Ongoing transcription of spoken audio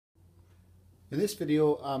In this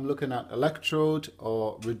video I'm looking at electrode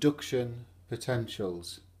or reduction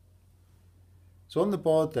potentials. So on the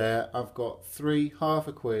board there I've got three half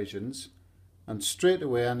equations, and straight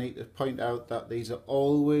away I need to point out that these are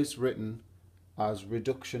always written as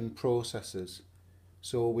reduction processes.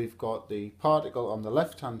 So we've got the particle on the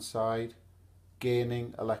left hand side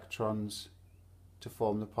gaining electrons to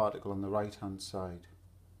form the particle on the right hand side.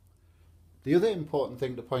 The other important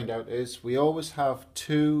thing to point out is we always have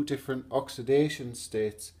two different oxidation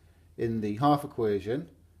states in the half equation.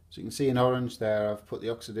 So you can see in orange there I've put the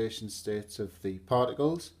oxidation states of the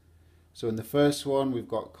particles. So in the first one we've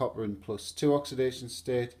got copper in +2 oxidation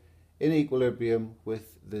state in equilibrium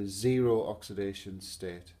with the 0 oxidation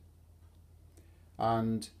state.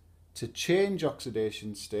 And to change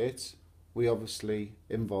oxidation states we obviously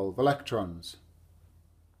involve electrons.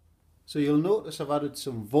 So you'll notice I've added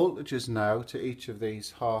some voltages now to each of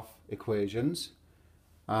these half equations,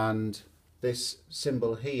 and this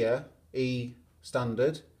symbol here, E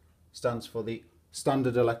standard, stands for the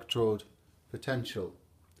standard electrode potential.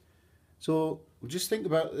 So we'll just think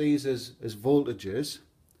about these as voltages.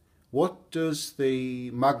 What does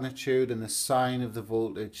the magnitude and the sign of the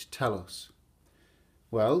voltage tell us?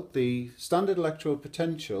 Well, the standard electrode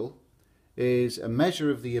potential is a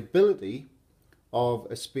measure of the ability of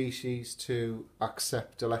a species to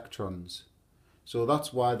accept electrons. So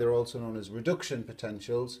that's why they're also known as reduction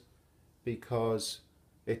potentials, because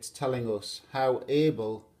it's telling us how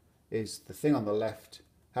able is the thing on the left,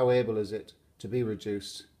 how able is it to be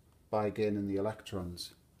reduced by gaining the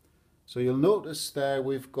electrons. So you'll notice there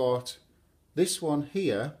we've got this one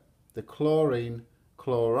here, the chlorine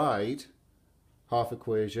chloride half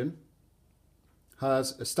equation,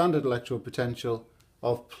 has a standard electrode potential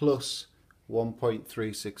of plus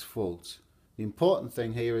 1.36 volts. The important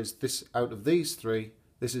thing here is this, out of these three,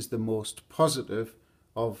 this is the most positive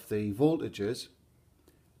of the voltages.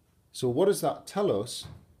 So what does that tell us?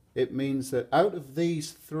 It means that out of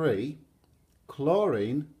these three,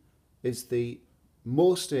 chlorine is the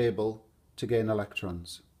most able to gain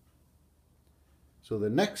electrons. So the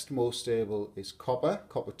next most able is copper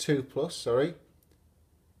 2+, sorry,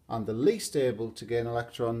 and the least able to gain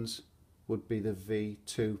electrons would be the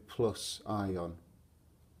V2+ ion.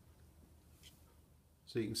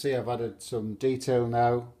 So you can see I've added some detail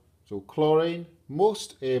now. So chlorine,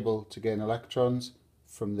 most able to gain electrons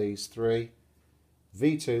from these three.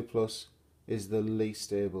 V2+ is the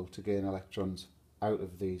least able to gain electrons out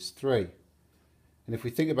of these three. And if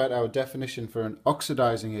we think about our definition for an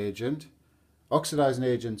oxidizing agent, oxidizing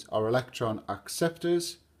agents are electron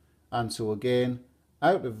acceptors, and so again,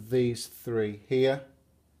 out of these three here,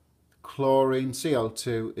 chlorine,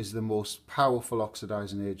 Cl2, is the most powerful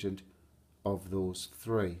oxidizing agent of those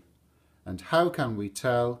three. And how can we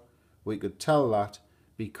tell? We could tell that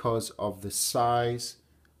because of the size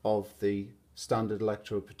of the standard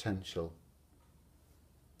electrode potential.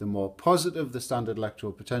 The more positive the standard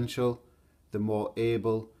electrode potential, the more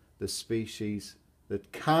able the species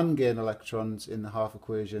that can gain electrons in the half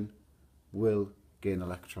equation will gain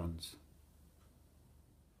electrons.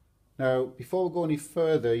 Now, before we go any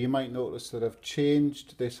further, you might notice that I've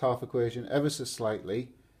changed this half equation ever so slightly.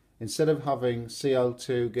 Instead of having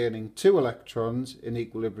Cl2 gaining 2 electrons in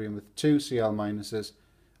equilibrium with 2 Cl minuses,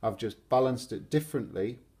 I've just balanced it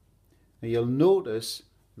differently. And you'll notice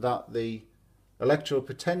that the electrode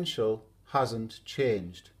potential hasn't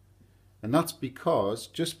changed. And that's because,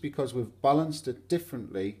 just because we've balanced it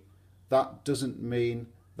differently, that doesn't mean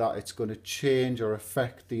that it's going to change or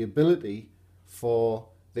affect the ability for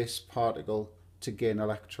this particle to gain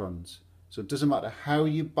electrons. So it doesn't matter how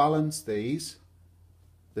you balance these,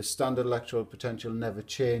 the standard electrode potential never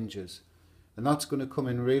changes. And that's going to come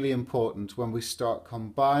in really important when we start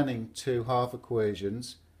combining two half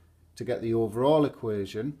equations to get the overall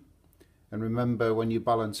equation. And remember, when you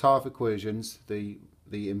balance half equations, the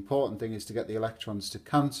important thing is to get the electrons to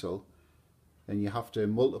cancel, and you have to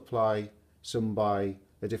multiply some by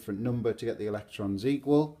a different number to get the electrons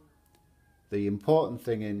equal. The important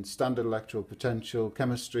thing in standard electrode potential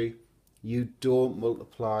chemistry, you don't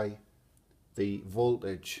multiply the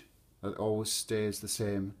voltage. It always stays the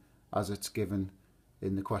same as it's given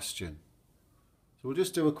in the question. So we'll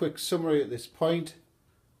just do a quick summary at this point.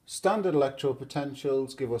 Standard electrode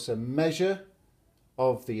potentials give us a measure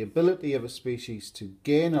of the ability of a species to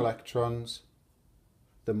gain electrons.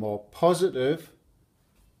 The more positive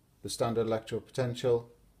the standard electrode potential,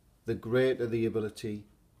 the greater the ability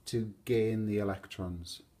to gain the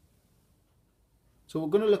electrons. So we're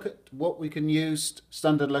going to look at what we can use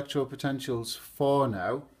standard electrode potentials for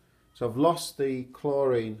now. So I've lost the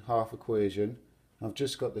chlorine half equation. I've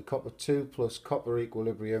just got the copper 2 plus copper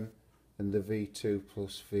equilibrium and the V2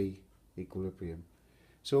 plus V equilibrium.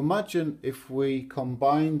 So imagine if we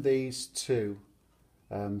combine these two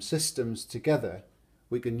systems together,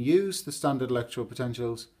 we can use the standard electrode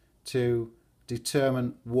potentials to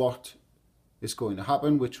determine what is going to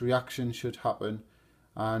happen, which reaction should happen,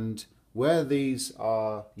 and where these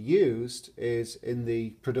are used is in the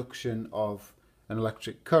production of an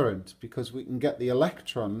electric current, because we can get the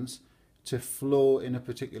electrons to flow in a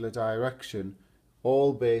particular direction,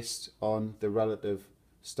 all based on the relative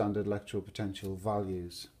standard electrode potential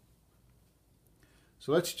values.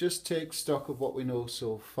 So let's just take stock of what we know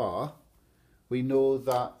so far. We know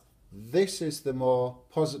that this is the more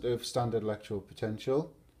positive standard electrode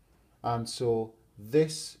potential, and so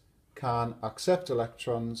this can accept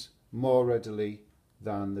electrons more readily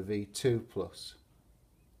than the V2 plus.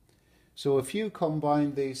 So if you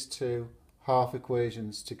combine these two half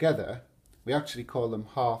equations together, we actually call them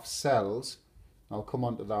half cells. I'll come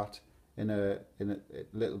on to that in a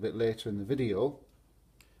little bit later in the video.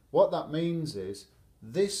 What that means is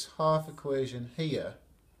this half equation here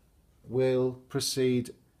will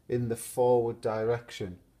proceed in the forward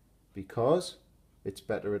direction because it's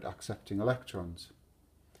better at accepting electrons.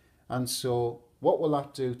 And so what will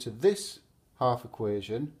that do to this half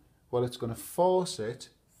equation? Well, it's going to force it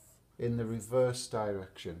in the reverse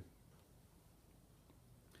direction.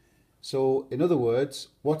 So in other words,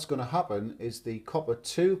 what's going to happen is the copper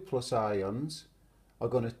 2 plus ions are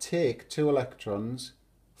going to take 2 electrons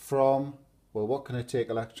from, well, what can it take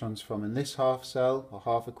electrons from in this half cell or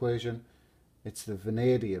half equation? It's the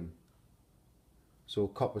vanadium. So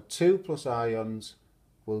copper 2 plus ions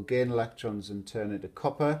will gain electrons and turn into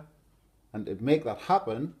copper, and to make that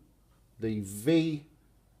happen, the V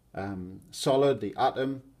solid, the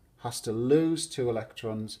atom, has to lose 2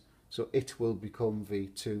 electrons, so it will become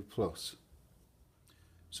V2 plus.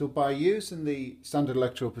 So by using the standard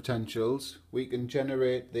electrode potentials, we can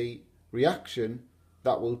generate the reaction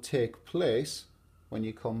that will take place when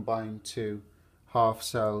you combine two half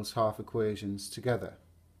cells, half equations together.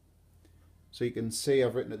 So you can see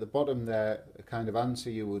I've written at the bottom there a kind of answer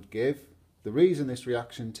you would give. The reason this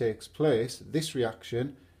reaction takes place, this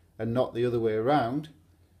reaction, and not the other way around,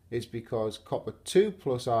 is because copper 2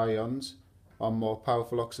 plus ions are more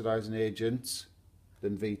powerful oxidizing agents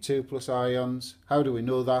than V2 plus ions. How do we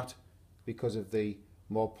know that? Because of the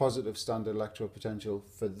more positive standard electrode potential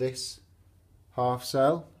for this half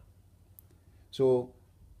cell. So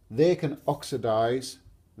they can oxidize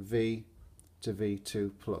V to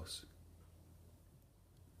V2 plus.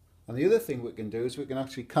 And the other thing we can do is we can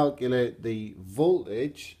actually calculate the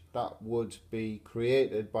voltage that would be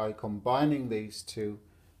created by combining these two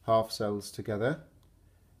half cells together,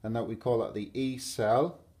 and that we call that the E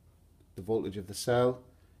cell, the voltage of the cell.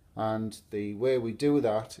 And the way we do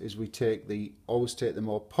that is we always take the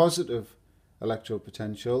more positive electrode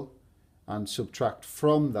potential and subtract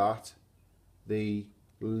from that the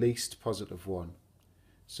least positive one.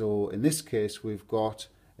 So in this case we've got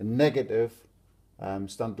a negative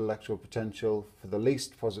standard electrode potential for the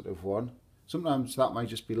least positive one. Sometimes that might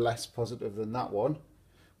just be less positive than that one,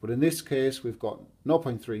 but in this case we've got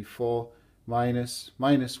 0.34 minus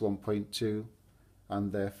 1.2,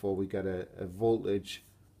 and therefore we get a voltage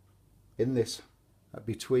in this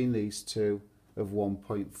between these two of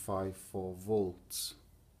 1.54 volts.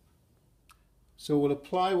 So we'll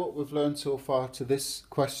apply what we've learned so far to this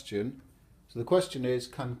question. So the question is,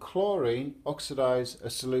 can chlorine oxidize a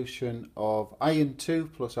solution of iron 2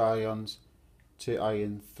 plus ions to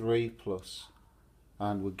iron 3 plus?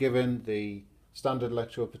 And we're given the standard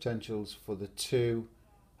electrode potentials for the two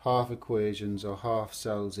half equations or half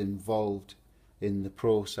cells involved in the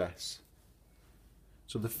process.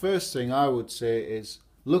 So the first thing I would say is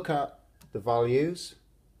look at the values,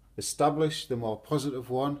 establish the more positive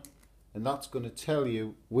one, and that's going to tell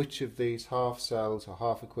you which of these half cells or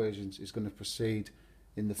half equations is going to proceed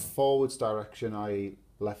in the forwards direction, i.e.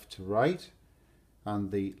 left to right,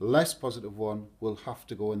 and the less positive one will have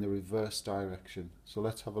to go in the reverse direction. So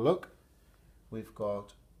let's have a look. We've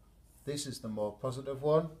got, this is the more positive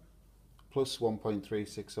one, plus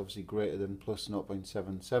 1.36, obviously greater than plus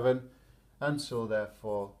 0.77, and so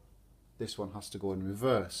therefore this one has to go in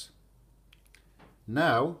reverse.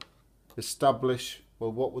 Now establish,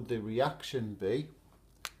 well, what would the reaction be?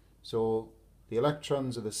 So the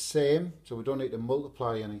electrons are the same, so we don't need to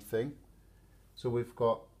multiply anything. So we've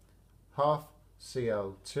got half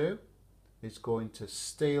Cl2 is going to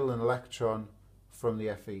steal an electron from the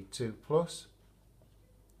Fe2 plus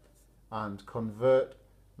and convert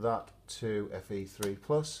that to Fe3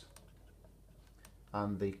 plus,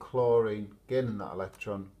 and the chlorine gaining that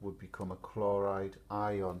electron would become a chloride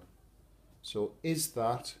ion. So is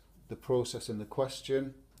that the process in the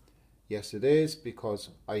question? Yes it is, because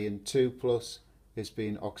iron 2 plus is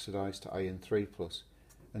being oxidized to iron 3 plus.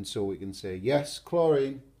 And so we can say yes,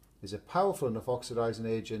 chlorine is a powerful enough oxidizing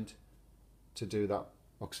agent to do that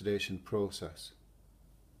oxidation process.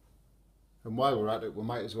 And while we're at it, we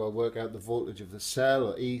might as well work out the voltage of the cell,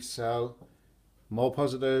 or E cell. More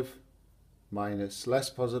positive minus less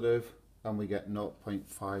positive, and we get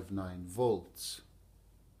 0.59 volts.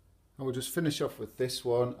 And we'll just finish off with this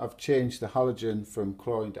one. I've changed the halogen from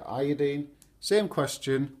chlorine to iodine. Same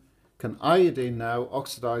question, can iodine now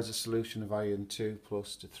oxidize a solution of iron 2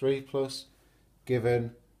 plus to 3 plus,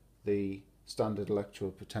 given the standard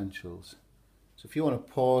electrode potentials? So if you want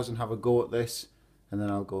to pause and have a go at this, and then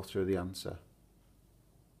I'll go through the answer.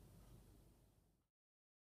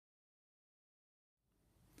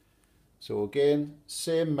 So again,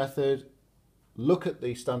 same method, look at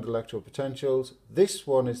the standard electrode potentials. This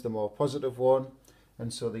one is the more positive one,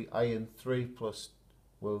 and so the iron 3 plus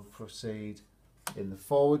will proceed in the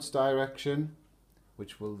forwards direction,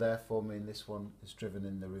 which will therefore mean this one is driven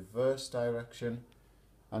in the reverse direction.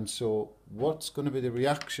 And so what's going to be the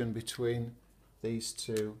reaction between these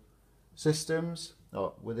two systems,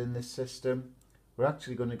 or within this system? We're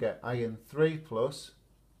actually going to get iron 3 plus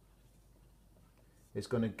is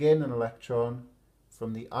going to gain an electron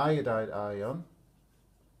from the iodide ion,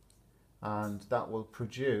 and that will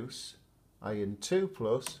produce iron 2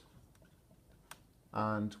 plus,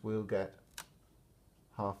 and we'll get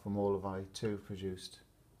half a mole of I2 produced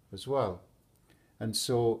as well. And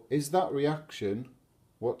so is that reaction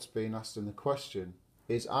what's being asked in the question?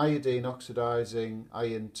 Is iodine oxidizing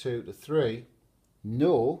iron 2 to 3?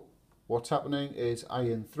 No. What's happening is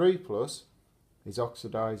iron 3 plus is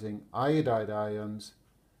oxidizing iodide ions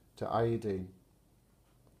to iodine.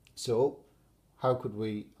 So how could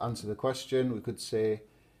we answer the question? We could say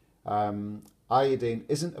iodine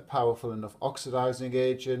isn't a powerful enough oxidizing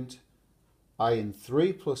agent. Iron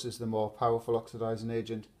 3 plus is the more powerful oxidizing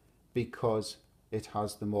agent because it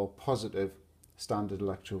has the more positive standard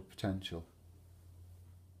electrode potential.